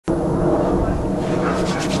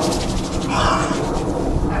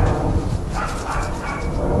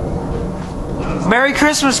Merry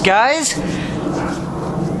Christmas, guys!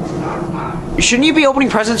 Shouldn't you be opening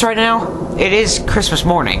presents right now? It is Christmas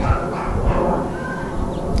morning.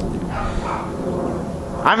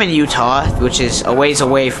 I'm in Utah, which is a ways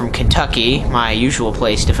away from Kentucky, my usual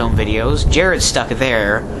place to film videos. Jared's stuck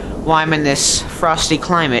there, while I'm in this frosty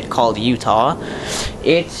climate called Utah.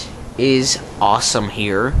 It is awesome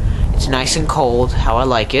here. It's nice and cold, how I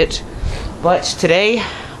like it. But today,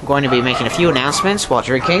 I'm going to be making a few announcements while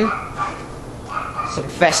drinking some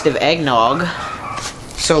festive eggnog.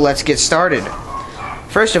 So let's get started.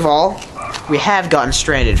 First of all, we have gotten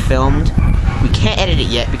Stranded filmed. We can't edit it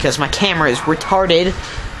yet because my camera is retarded.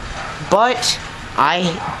 But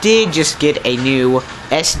I did just get a new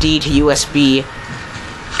SD to USB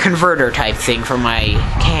converter type thing for my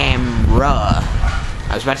camera.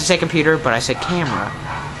 I was about to say computer, but I said camera.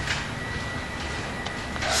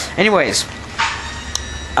 Anyways,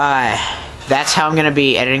 that's how I'm going to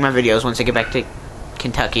be editing my videos once I get back to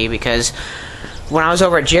Kentucky, because when I was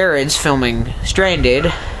over at Jared's filming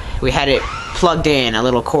Stranded, we had it plugged in, a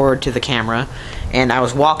little cord to the camera, and I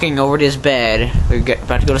was walking over to his bed, we were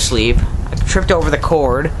about to go to sleep, I tripped over the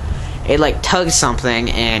cord, it like tugged something,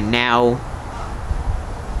 and now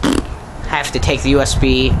I have to take the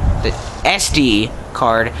USB, the SD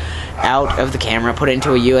card out of the camera, put it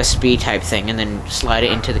into a USB type thing, and then slide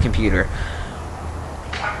it into the computer.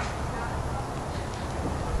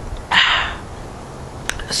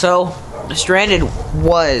 So, Stranded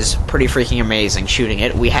was pretty freaking amazing shooting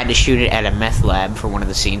it. We had to shoot it at a meth lab for one of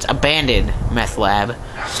the scenes. Abandoned meth lab.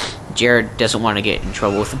 Jared doesn't want to get in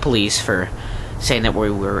trouble with the police for saying that we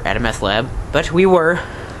were at a meth lab, but we were.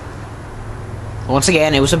 Once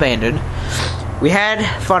again, it was abandoned. We had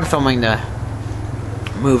fun filming the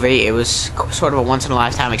movie. It was sort of a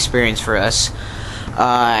once-in-a-lifetime experience for us.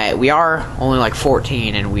 We are only like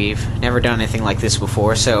 14, and we've never done anything like this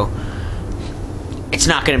before, so it's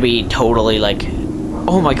not going to be totally like,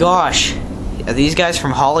 oh my gosh, are these guys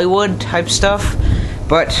from Hollywood type stuff?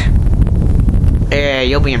 But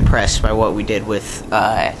you'll be impressed by what we did with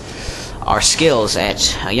our skills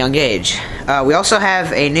at a young age. We also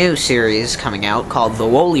have a new series coming out called The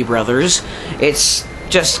Woahlidays. It's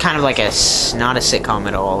just kind of like not a sitcom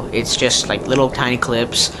at all. It's just like little tiny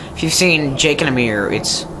clips. If you've seen Jake and Amir,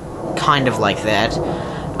 it's kind of like that.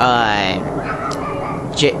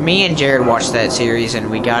 Me and Jared watched that series,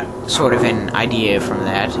 and we got sort of an idea from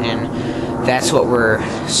that, and that's what we're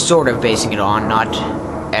sort of basing it on. Not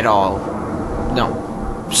at all.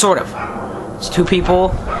 No, sort of. It's two people.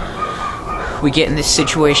 We get in these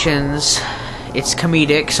situations. It's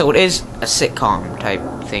comedic, so it is a sitcom type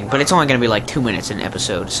thing, but it's only going to be like 2 minutes an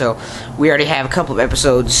episode. So we already have a couple of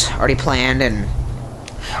episodes already planned, and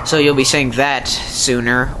so you'll be seeing that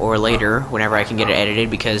sooner or later whenever I can get it edited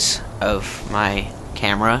because of my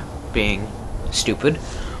camera being stupid.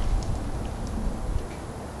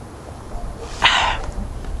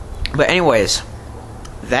 But anyways,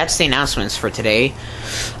 that's the announcements for today.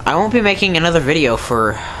 I won't be making another video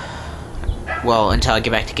for, well, until I get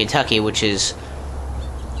back to Kentucky, which is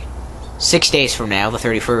 6 days from now, the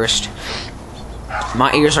 31st.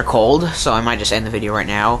 My ears are cold, so I might just end the video right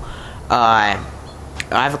now. I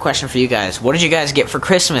have a question for you guys. What did you guys get for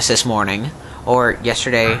Christmas this morning, or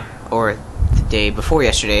yesterday, or the day before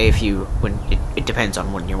yesterday, it depends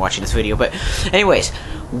on when you're watching this video. But anyways,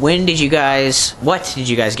 what did you guys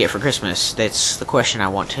get for Christmas? That's the question I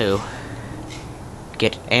want to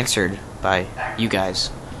get answered by you guys.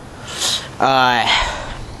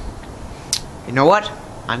 You know what?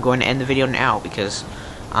 I'm going to end the video now because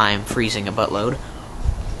I'm freezing a buttload.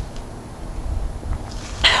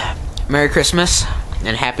 Merry Christmas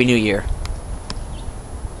and Happy New Year.